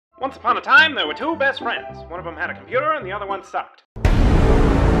Once upon a time, there were two best friends. One of them had a computer and the other one sucked.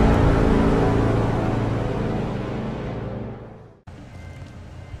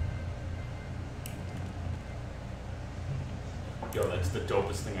 Yo, that's the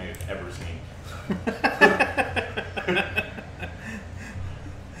dopest thing I've ever seen.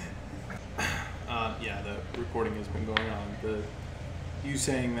 Yeah, the recording has been going on. You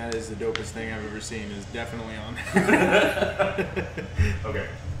saying that is the dopest thing I've ever seen is definitely on. Okay.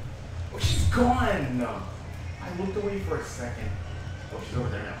 Oh, she's gone! No. I looked away for a second. Oh, she's over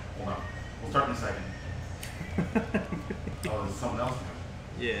there now. Hold on. We'll start in a second. Oh, there's someone else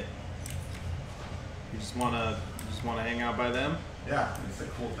now. Yeah. You just wanna hang out by them? Yeah, it's a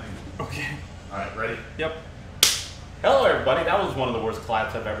cool thing. Okay. Alright, ready? Yep. Hello everybody, that was one of the worst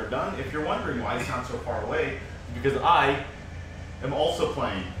collabs I've ever done. If you're wondering why I sound so far away, because I am also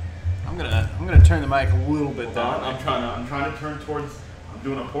playing. I'm gonna turn the mic a little bit down. I'm trying to turn towards. I'm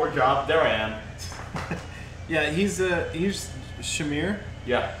doing a poor job. There I am. Yeah, he's Shamir.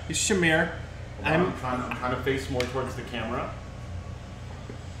 Yeah. He's Shamir. I'm trying to face more towards the camera.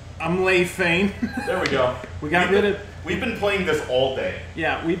 I'm Lei Fane. There we go. We've been playing this all day.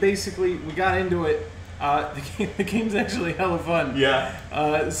 Yeah, we got into it. The game's actually hella fun.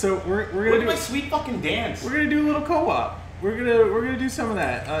 Yeah. So we're gonna Look do at my sweet fucking dance. We're gonna do a little co-op. We're gonna do some of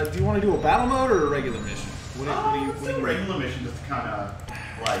that. Do you want to do a battle mode or a regular mission? Let's do a regular mission just to kind of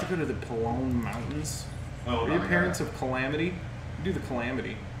like. To go to the Pelone Mountains. Oh, the appearance of Calamity. Do the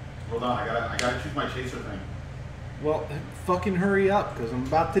Calamity. Hold on, I gotta choose my chaser thing. Well, fucking hurry up, because I'm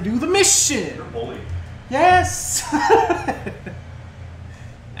about to do the mission. You're a bully. Yes.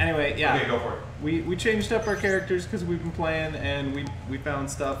 Anyway, yeah. Okay, go for it. We changed up our characters because we've been playing, and we found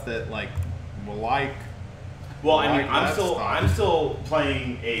stuff that like we'll like. Well, I mean, I'm still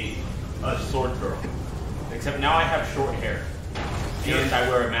playing a sword girl, except now I have short hair, and I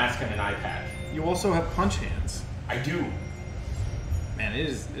wear a mask and an eye patch. You also have punch hands. I do. Man, it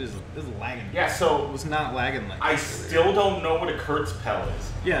is lagging. Yeah, so it was not lagging like. I still don't know what a KurtzPel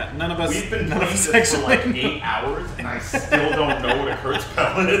is. Yeah, none of us. We've been playing this for like 8 hours, and I still don't know what a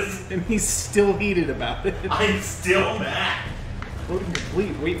KurtzPel is. And he's still heated about it. I'm still mad. Loading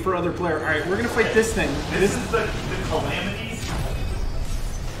complete. Wait for other player. All right, we're gonna fight this thing. This is the calamities.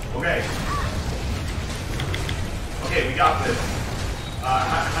 Okay. Okay, we got this.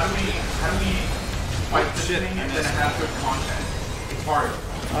 How do we fight this thing and then have good content? It's hard.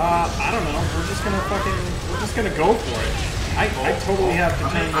 I don't know. We're just gonna go for it. I totally have to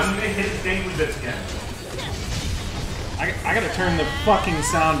turn this. I'm gonna hit it daily bits again. I gotta turn the fucking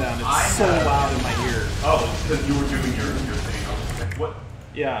sound down. It's so loud in my ear. Oh, because you were doing your thing. What?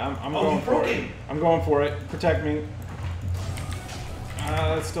 Yeah, I'm going for it. I'm going for it. Protect me.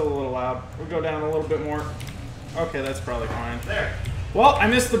 That's still a little loud. We'll go down a little bit more. Okay, that's probably fine. There. Well, I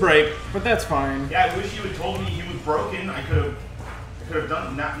missed the break, but that's fine. Yeah, I wish you had told me he was broken. I could have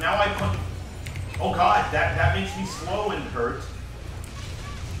done. Now I put. Oh God, that makes me slow and hurt.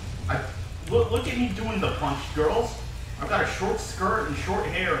 Look at me doing the punch, girls. I've got a short skirt and short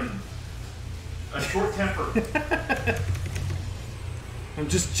hair and a short temper. I'm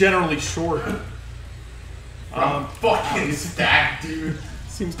just generally short. I'm fucking stacked, dude.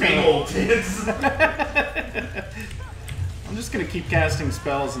 Seems big old tits. I'm just gonna keep casting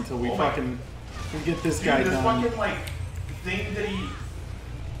spells until we get this guy done. This fucking like thing that he.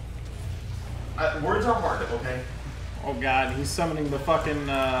 Words are hard, okay? Oh God, he's summoning the fucking.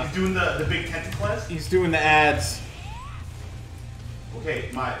 He's doing the big tentacles. He's doing the ads. Okay,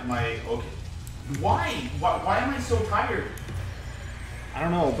 okay. Why am I so tired? I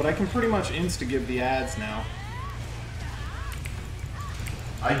don't know, but I can pretty much insta-give the ads now.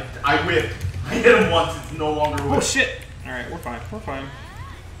 I whipped. I hit him once, it's no longer whipped. Oh shit! Alright, we're fine, we're fine.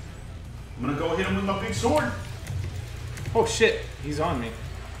 I'm gonna go hit him with my big sword. Oh shit, he's on me.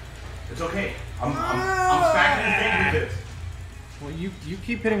 It's okay. I'm stacking his big with it. Well, you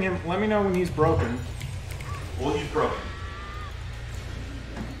keep hitting him. Let me know when he's broken. Well, he's broken.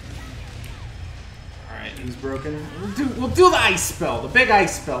 Alright, he's broken. We'll do the ice spell, the big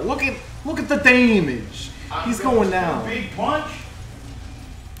ice spell. Look at the damage. He's going down. Big punch.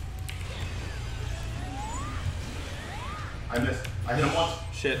 I missed. I hit him once.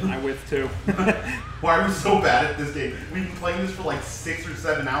 Shit, I whiffed too. Why are we so bad at this game? We've been playing this for like 6 or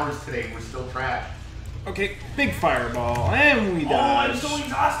 7 hours today and we're still trash. Okay, big fireball, and we dodge. Oh, I'm so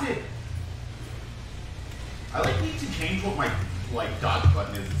exhausted. I need to change what my dodge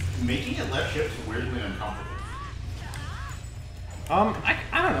button is. Making it left shift is weirdly uncomfortable. I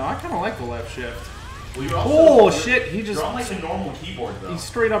don't know. I kind of like the left shift. Well, you're also, shit! He just... You're on like a normal keyboard though. He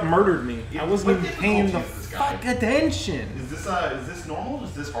straight up murdered me. I wasn't even paying the fuck attention. Is this normal or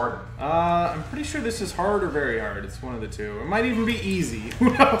is this hard? I'm pretty sure this is hard or very hard. It's one of the two. It might even be easy.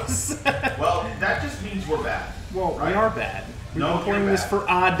 Who knows? Well, that just means we're bad. Well, right? We are bad. We've been playing this for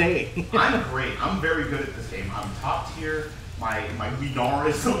a day. I'm great. I'm very good at this game. I'm top tier. My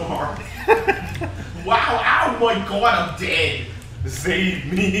Wenarism are... Wow, ow, my god, I'm dead.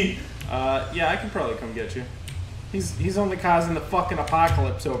 Save me. Yeah, I can probably come get you. He's only causing the fucking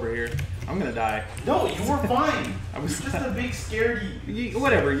apocalypse over here. I'm gonna die. No, you were fine. I was just a big scaredy.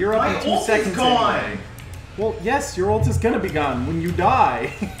 Whatever, you're up in 2 seconds. My ult is gone. Anyway. Well, yes, your ult is gonna be gone when you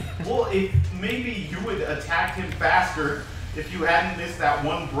die. Well, maybe you would attack him faster if you hadn't missed that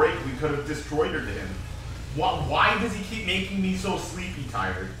one break. We could have destroyed her to him. Why does he keep making me so sleepy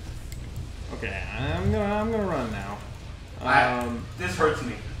tired? Okay, I'm gonna run now. This hurts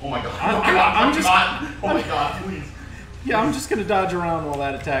me. Oh my god. Oh my god, please. Yeah, I'm just gonna dodge around while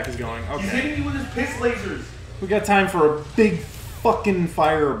that attack is going. Okay. He's hitting me with his piss lasers. We got time for a big fucking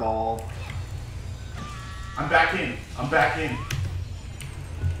fireball. I'm back in. I'm back in.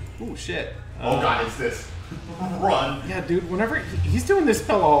 Oh shit. Oh god, it's this. Run. Yeah, dude, whenever... He's doing this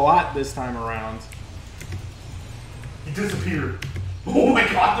spell a lot this time around. He disappeared. Oh my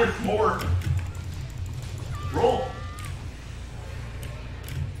god, there's more. Roll.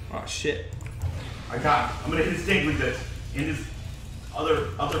 Oh shit. I got him. I'm gonna hit his dangly bits. And his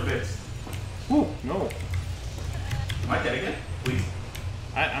other bits. Ooh, no. Am I dead again? Please.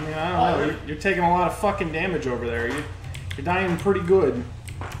 I mean, I don't know. You're taking a lot of fucking damage over there. You're dying pretty good.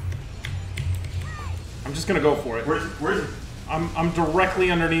 I'm just gonna go for it. Where is it? I'm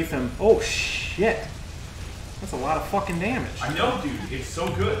directly underneath him. Oh shit. That's a lot of fucking damage. I know, dude. It's so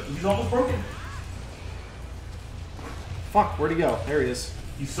good. He's almost broken. Fuck, where'd he go? There he is.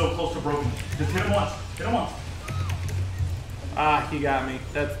 He's so close to broken. Just hit him once. Hit him once. Ah, he got me.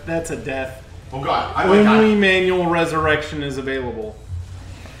 That's a death. Oh god. Only manual resurrection is available.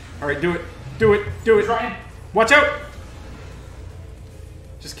 Alright, do it. Do it. Do it. Trying. Watch out!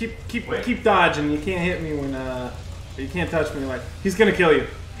 Just keep dodging. You can't hit me when you can't touch me like he's gonna kill you.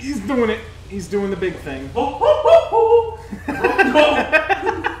 He's doing it. He's doing the big thing.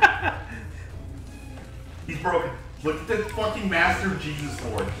 He's broken. Look at this fucking Master Jesus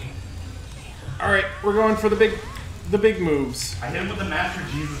Sword. Alright, we're going for the big moves. I hit him with the Master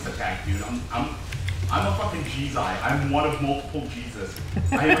Jesus attack, dude. I'm a fucking Jesus. I'm one of multiple Jesus.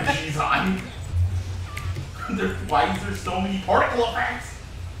 I am a Jesus. Why is there so many particle effects?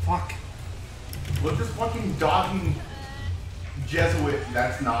 Fuck. Look at this fucking dodging Jesuit.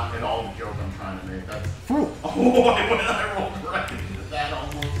 That's not at all the joke I'm trying to make. That's... Ooh. Oh, I rolled right into that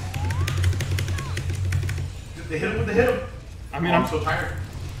almost. They hit him with the hit him. I mean, I'm so tired.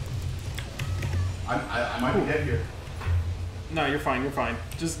 I might be dead here. No, you're fine. You're fine.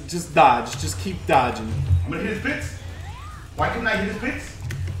 Just dodge. Just keep dodging. I'm gonna hit his bits. Why couldn't I hit his bits?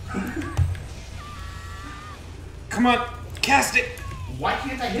 Come on, cast it. Why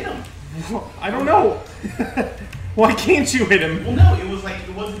can't I hit him? I don't know. Why can't you hit him? Well, no, it was like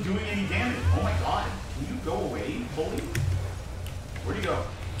it wasn't doing any damage. Oh my god. Can you go away, bully? Where'd he go?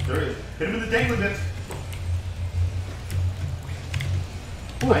 There he is. Hit him with the dangling bits.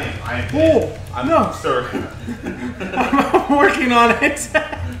 Ooh. I am dead. I'm no. Sir. I'm working on it.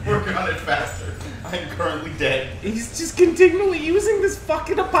 Working on it faster. I'm currently dead. He's just continually using this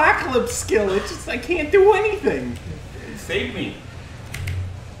fucking apocalypse skill. It's just, I can't do anything. Save me.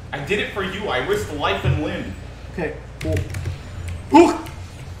 I did it for you. I risked life and limb. Okay. Ooh.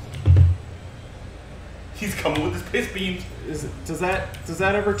 He's coming with his piss beams. Does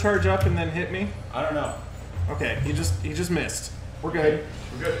that ever charge up and then hit me? I don't know. Okay, he just missed. We're good.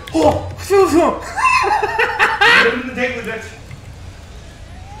 We're good. Oh! Hit him in the dangly bits.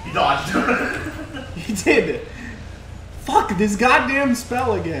 He dodged. He did. Fuck this goddamn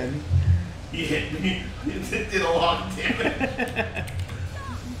spell again. He hit me. It did a lot of damage.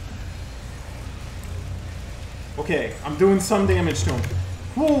 Okay, I'm doing some damage to him.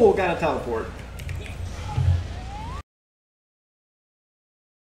 Whoa, gotta teleport.